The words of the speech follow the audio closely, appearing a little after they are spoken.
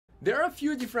There are a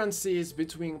few differences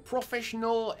between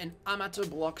professional and amateur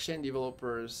blockchain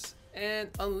developers, and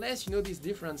unless you know these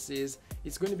differences,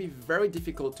 it's going to be very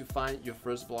difficult to find your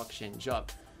first blockchain job.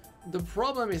 The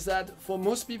problem is that for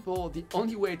most people, the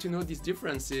only way to know these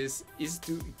differences is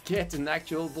to get an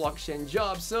actual blockchain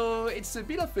job, so it's a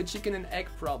bit of a chicken and egg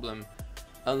problem.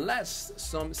 Unless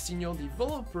some senior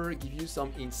developer give you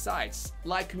some insights,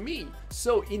 like me.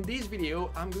 So in this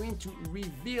video, I'm going to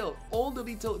reveal all the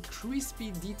little crispy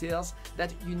details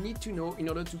that you need to know in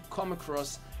order to come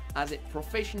across as a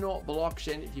professional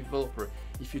blockchain developer.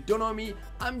 If you don't know me,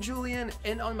 I'm Julian,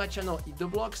 and on my channel Eat the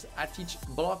Blocks, I teach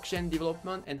blockchain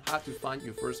development and how to find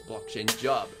your first blockchain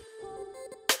job.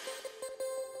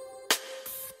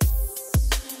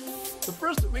 So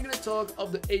first, we're going to talk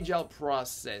of the Agile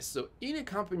process. So in a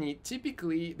company,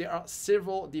 typically there are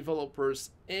several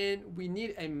developers and we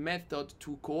need a method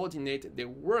to coordinate their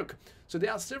work. So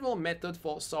there are several methods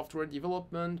for software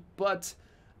development, but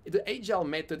the Agile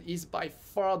method is by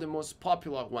far the most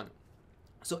popular one.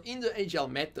 So in the Agile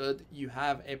method, you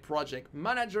have a project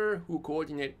manager who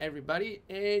coordinates everybody,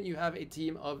 and you have a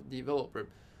team of developers.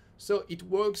 So it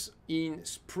works in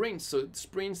sprints. So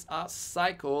sprints are a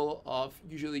cycle of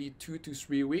usually 2 to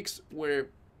 3 weeks where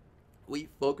we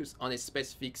focus on a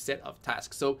specific set of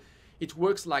tasks. So it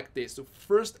works like this. So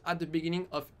first, at the beginning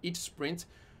of each sprint,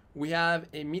 we have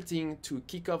a meeting to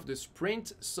kick off the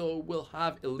sprint. So we'll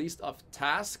have a list of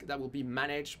tasks that will be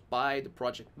managed by the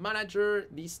project manager.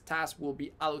 These tasks will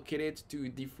be allocated to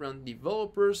different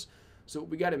developers. So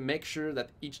we got to make sure that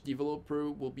each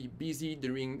developer will be busy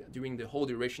during the whole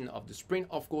duration of the sprint.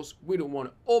 Of course, we don't want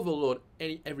to overload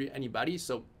anybody,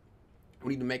 so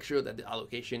we need to make sure that the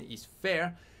allocation is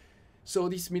fair. So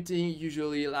this meeting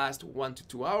usually lasts 1 to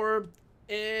 2 hours,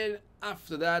 and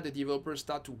after that, the developers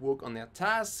start to work on their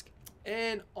task.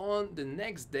 And on the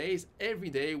next days, every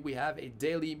day, we have a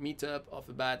daily meetup of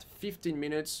about 15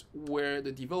 minutes where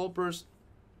the developers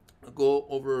go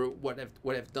over what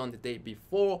they've done the day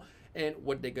before and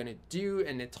what they're gonna do,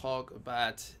 and they talk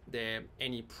about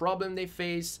any problem they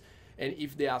face, and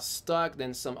if they are stuck,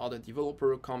 then some other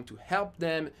developer come to help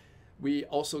them. We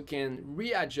also can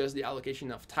readjust the allocation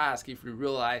of tasks if we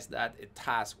realize that a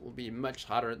task will be much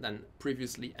harder than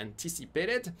previously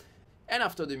anticipated. And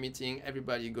after the meeting,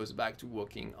 everybody goes back to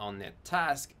working on their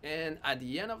task, and at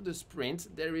the end of the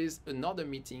sprint, there is another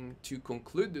meeting to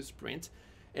conclude the sprint.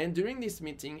 And during this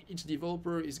meeting, each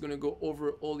developer is going to go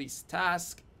over all his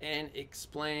tasks and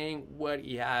explain what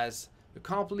he has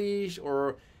accomplished,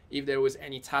 or if there was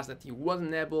any task that he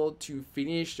wasn't able to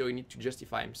finish, so he needs to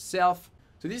justify himself.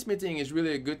 So this meeting is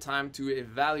really a good time to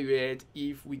evaluate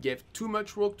if we gave too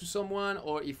much work to someone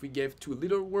or if we gave too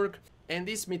little work. And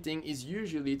this meeting is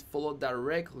usually followed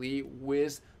directly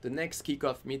with the next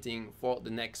kickoff meeting for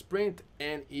the next sprint,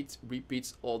 and it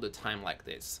repeats all the time like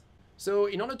this. So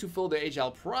in order to follow the Agile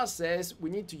process,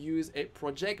 we need to use a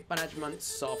project management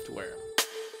software.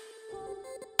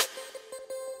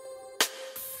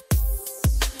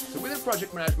 So with a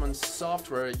project management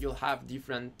software, you'll have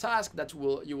different tasks that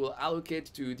you will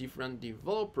allocate to different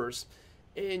developers.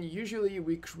 And usually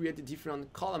we create a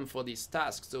different column for these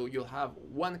tasks. So you'll have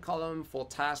one column for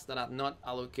tasks that are not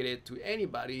allocated to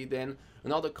anybody, then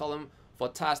another column for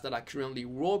tasks that are currently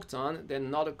worked on, then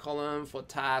another column for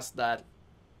tasks that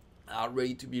are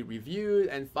ready to be reviewed,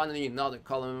 and finally another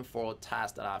column for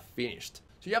tasks that are finished.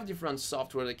 So you have different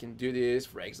software that can do this.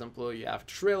 For example, you have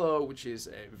Trello, which is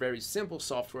a very simple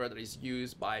software that is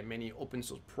used by many open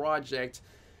source projects.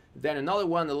 Then another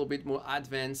one a little bit more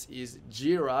advanced is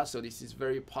Jira. So this is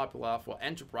very popular for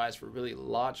enterprise, for really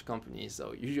large companies.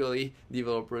 So usually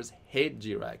developers hate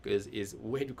Jira because it's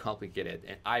way too complicated,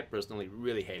 and I personally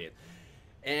really hate it.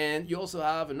 And you also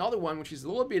have another one which is a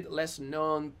little bit less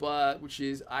known, but which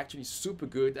is actually super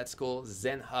good. That's called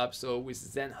ZenHub. So with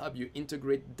ZenHub, you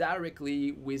integrate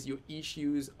directly with your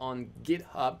issues on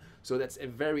GitHub. So that's a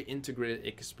very integrated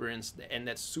experience, and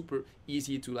that's super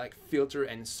easy to like filter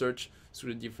and search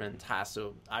through the different tasks.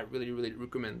 So I really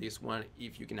recommend this one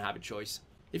if you can have a choice.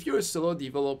 If you're a solo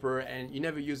developer and you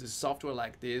never use a software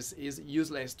like this, it's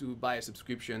useless to buy a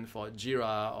subscription for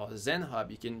Jira or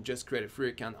ZenHub. You can just create a free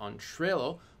account on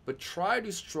Trello, but try to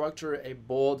structure a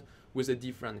board with a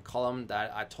different column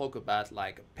that I talk about,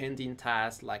 like pending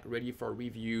tasks, like ready for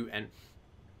review, and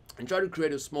try to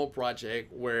create a small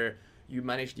project where you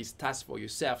manage these tasks for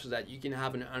yourself so that you can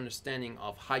have an understanding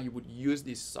of how you would use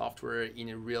this software in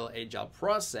a real Agile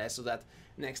process, so that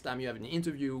next time you have an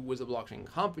interview with a blockchain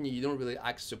company, you don't really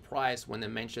act surprised when they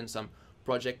mention some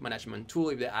project management tool.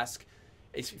 If they ask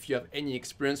If you have any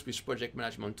experience with project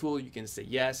management tool, you can say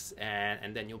yes,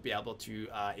 and then you'll be able to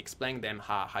explain them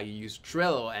how you use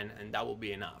Trello, and that will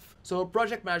be enough. So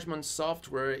project management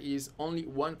software is only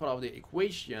one part of the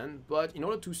equation, but in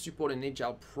order to support an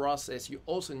agile process, you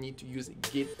also need to use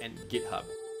Git and GitHub.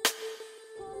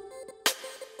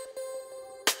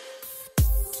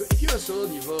 So if you're a solo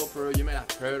developer, you might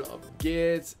have heard of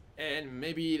Git, and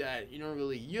maybe that you don't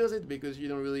really use it because you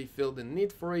don't really feel the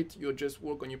need for it. You just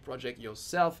work on your project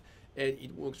yourself and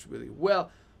it works really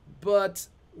well. But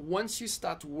once you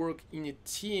start to work in a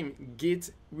team,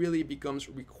 Git really becomes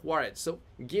required. So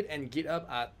Git and GitHub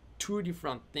are two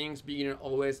different things. Beginners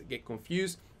always get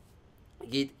confused.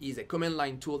 Git is a command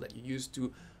line tool that you use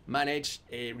to manage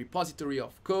a repository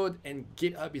of code, and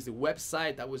GitHub is a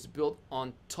website that was built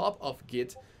on top of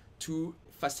Git to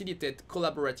facilitate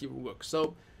collaborative work.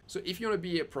 So if you want to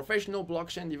be a professional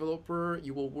blockchain developer,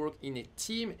 you will work in a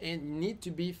team and you need to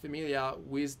be familiar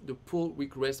with the pull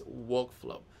request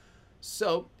workflow.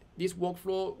 So this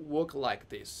workflow works like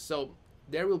this. So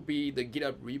there will be the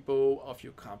GitHub repo of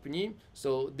your company.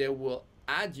 So they will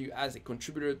add you as a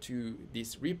contributor to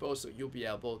this repo. So you'll be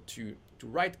able to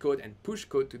write code and push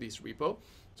code to this repo.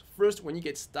 So first, when you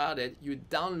get started, you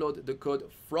download the code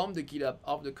from the GitHub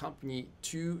of the company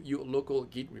to your local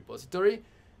Git repository.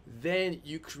 Then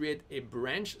you create a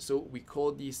branch. So we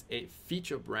call this a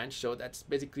feature branch. So that's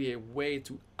basically a way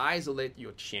to isolate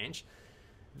your change.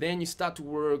 Then you start to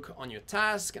work on your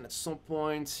task, and at some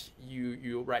point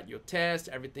you write your test,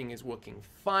 everything is working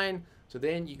fine. So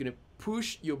then you're gonna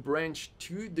push your branch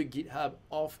to the GitHub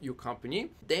of your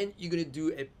company. Then you're gonna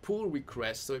do a pull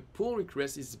request. So a pull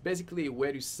request is basically a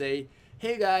way to say,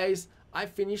 hey guys, I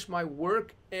finished my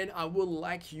work and I would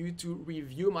like you to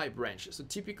review my branch. So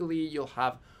typically you'll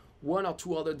have one or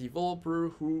two other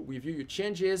developers who review your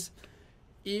changes.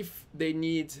 If they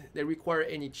require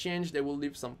any change, they will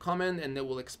leave some comment and they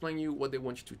will explain you what they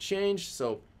want you to change.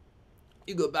 So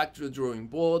you go back to the drawing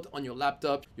board on your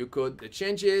laptop, you code the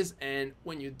changes, and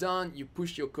when you're done, you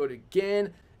push your code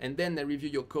again, and then they review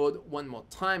your code one more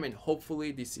time, and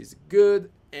hopefully this is good,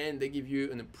 and they give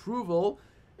you an approval.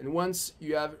 And once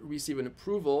you have received an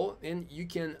approval, then you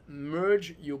can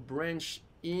merge your branch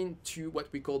into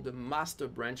what we call the master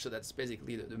branch. So that's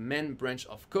basically the main branch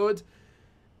of code.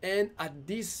 And at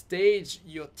this stage,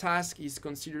 your task is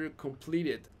considered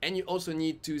completed. And you also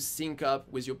need to sync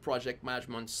up with your project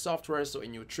management software. So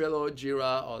in your Trello,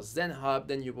 Jira, or ZenHub,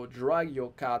 then you will drag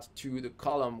your card to the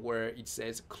column where it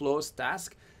says close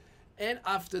task. And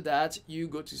after that, you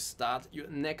go to start your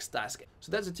next task.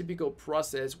 So that's a typical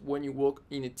process when you work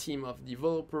in a team of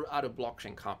developers at a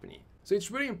blockchain company. So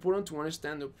it's really important to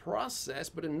understand the process,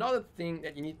 but another thing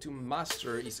that you need to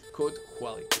master is code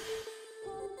quality.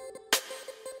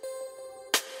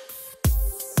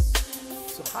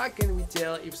 So how can we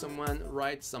tell if someone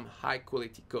writes some high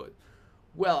quality code?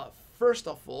 Well, first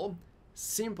of all,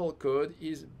 simple code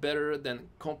is better than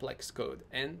complex code,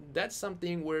 and that's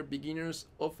something where beginners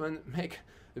often make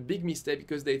a big mistake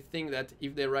because they think that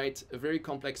if they write a very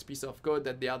complex piece of code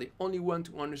that they are the only one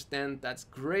to understand. That's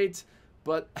great,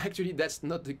 but actually that's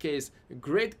not the case.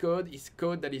 Great code is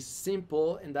code that is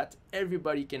simple and that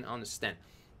everybody can understand.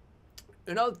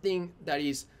 Another thing that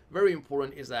is very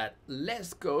important is that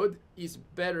less code is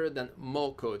better than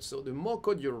more code. So the more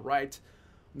code you write,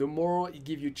 the more it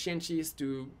gives you chances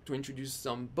to introduce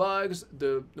some bugs,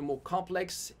 the more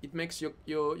complex it makes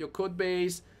your code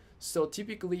base. So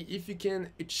typically, if you can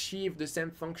achieve the same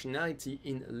functionality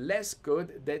in less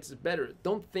code, that's better.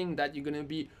 Don't think that you're gonna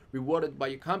be rewarded by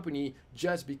your company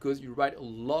just because you write a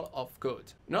lot of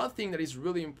code. Another thing that is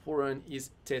really important is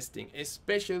testing,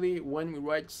 especially when we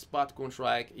write smart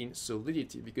contract in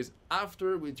Solidity, because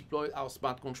after we deploy our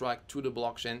smart contract to the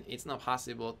blockchain, it's not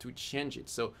possible to change it.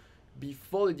 So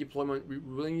before the deployment, we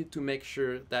really need to make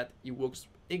sure that it works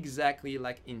exactly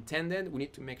like intended. We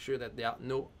need to make sure that there are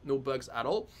no bugs at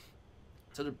all.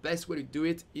 So the best way to do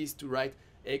it is to write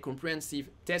a comprehensive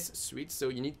test suite. So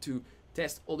you need to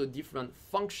test all the different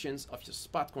functions of your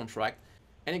smart contract.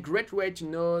 And a great way to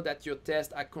know that your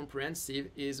tests are comprehensive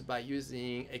is by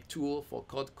using a tool for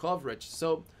code coverage.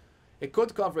 So a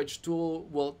code coverage tool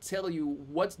will tell you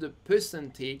what's the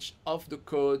percentage of the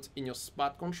code in your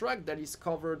smart contract that is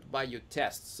covered by your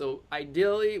tests. So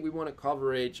ideally, we want a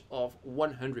coverage of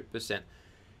 100%.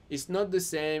 It's not the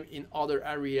same in other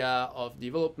area of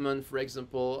development. For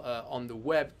example, on the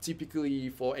web, typically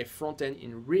for a front end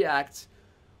in React,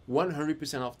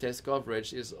 100% of test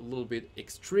coverage is a little bit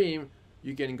extreme.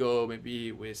 You can go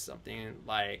maybe with something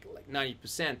like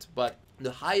 90%, but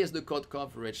the higher the code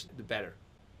coverage, the better.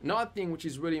 Another thing which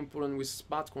is really important with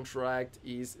smart contract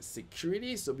is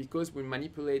security. So because we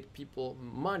manipulate people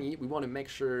money, we want to make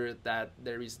sure that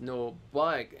there is no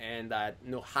bug and that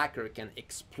no hacker can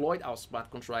exploit our smart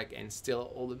contract and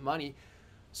steal all the money.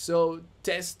 So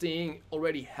testing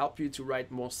already help you to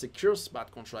write more secure smart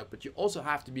contract, but you also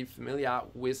have to be familiar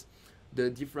with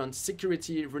the different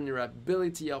security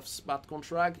vulnerability of smart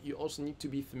contract. You also need to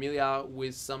be familiar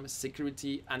with some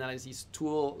security analysis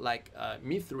tool like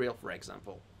Mithril, for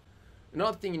example.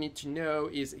 Another thing you need to know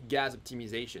is gas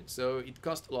optimization. So it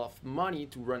costs a lot of money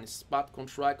to run a smart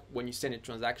contract. When you send a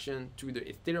transaction to the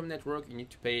Ethereum network, you need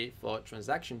to pay for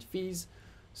transaction fees.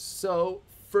 So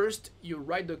first, you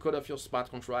write the code of your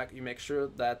smart contract, you make sure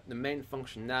that the main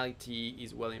functionality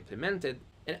is well implemented,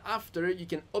 and after you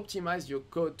can optimize your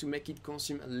code to make it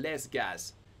consume less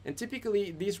gas. And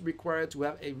typically this requires to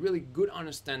have a really good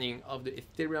understanding of the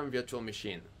Ethereum virtual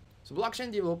machine. So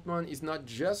blockchain development is not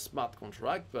just smart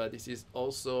contract, but this is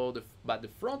also about the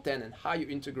front end and how you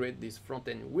integrate this front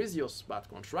end with your smart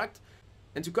contract.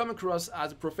 And to come across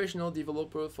as a professional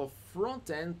developer for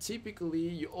front end, typically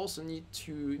you also need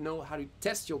to know how to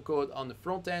test your code on the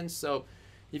front end. So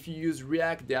if you use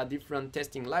React, there are different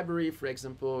testing libraries. For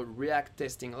example, React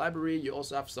testing library. You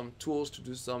also have some tools to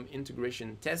do some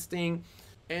integration testing.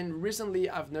 And recently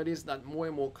I've noticed that more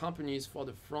and more companies for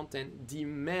the front end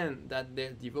demand that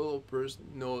their developers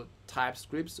know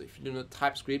TypeScript. So if you don't know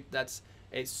TypeScript, that's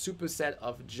a superset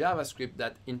of JavaScript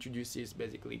that introduces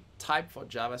basically type for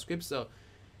JavaScript. So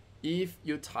if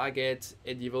you target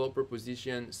a developer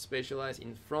position specialized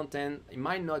in front end, it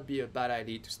might not be a bad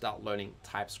idea to start learning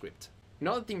TypeScript.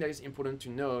 Another thing that is important to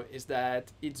know is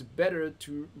that it's better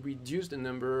to reduce the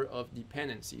number of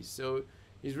dependencies. So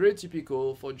it's very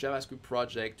typical for JavaScript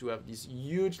project to have this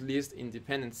huge list in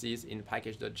dependencies in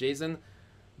package.json,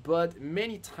 but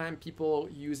many times people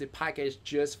use a package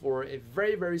just for a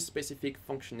very, very specific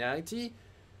functionality,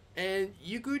 and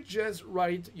you could just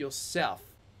write it yourself.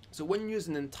 So when you use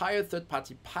an entire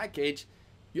third-party package,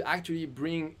 you actually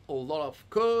bring a lot of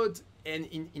code and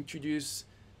introduce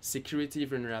security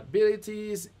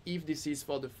vulnerabilities. If this is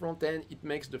for the front end, it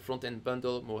makes the front end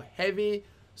bundle more heavy.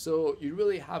 So you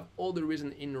really have all the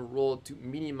reason in the world to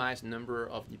minimize the number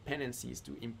of dependencies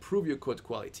to improve your code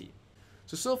quality.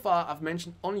 So far I've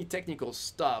mentioned only technical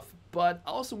stuff, but I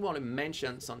also want to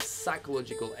mention some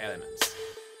psychological elements.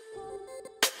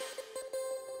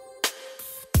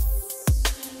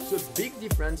 So a big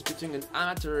difference between an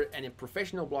amateur and a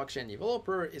professional blockchain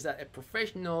developer is that a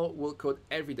professional will code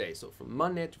every day. So from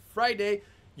Monday to Friday,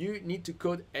 you need to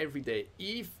code every day.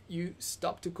 If you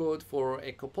stop to code for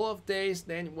a couple of days,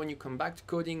 then when you come back to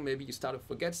coding, maybe you start to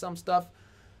forget some stuff.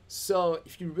 So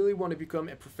if you really want to become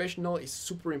a professional, it's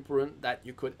super important that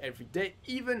you code every day,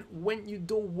 even when you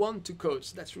don't want to code.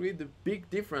 So that's really the big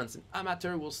difference. An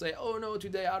amateur will say, oh no,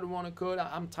 today I don't want to code,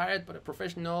 I'm tired. But a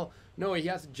professional, no, he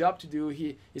has a job to do.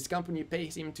 His company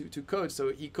pays him to code,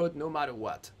 so he code no matter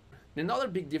what. Another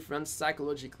big difference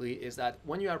psychologically is that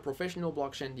when you are a professional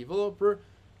blockchain developer,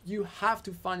 you have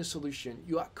to find a solution.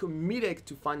 You are committed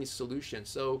to find a solution.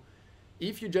 So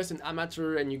if you're just an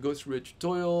amateur and you go through a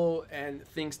tutorial and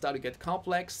things start to get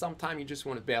complex, sometimes you just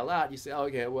want to bail out. You say,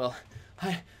 okay, well,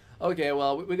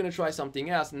 we're going to try something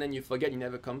else, and then you forget, you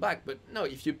never come back. But no,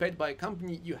 if you're paid by a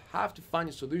company, you have to find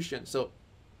a solution. So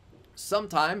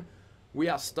sometimes we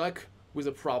are stuck with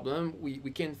a problem. We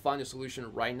can't find a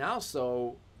solution right now.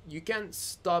 So you can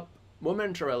stop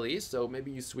momentarily. So maybe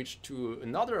you switch to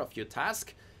another of your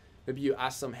tasks. Maybe you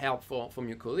ask some help from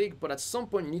your colleague, but at some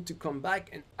point you need to come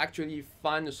back and actually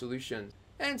find a solution.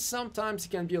 And sometimes it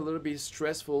can be a little bit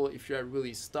stressful if you're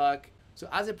really stuck. So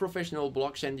as a professional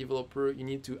blockchain developer, you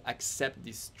need to accept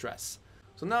this stress.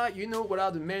 So now you know what are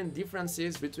the main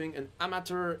differences between an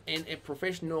amateur and a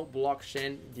professional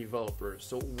blockchain developer.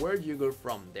 So where do you go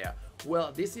from there?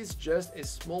 Well, this is just a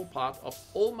small part of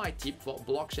all my tips for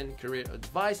blockchain career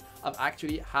advice. I've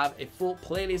actually have a full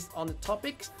playlist on the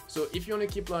topics. So if you want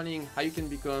to keep learning how you can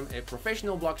become a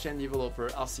professional blockchain developer,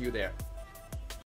 I'll see you there.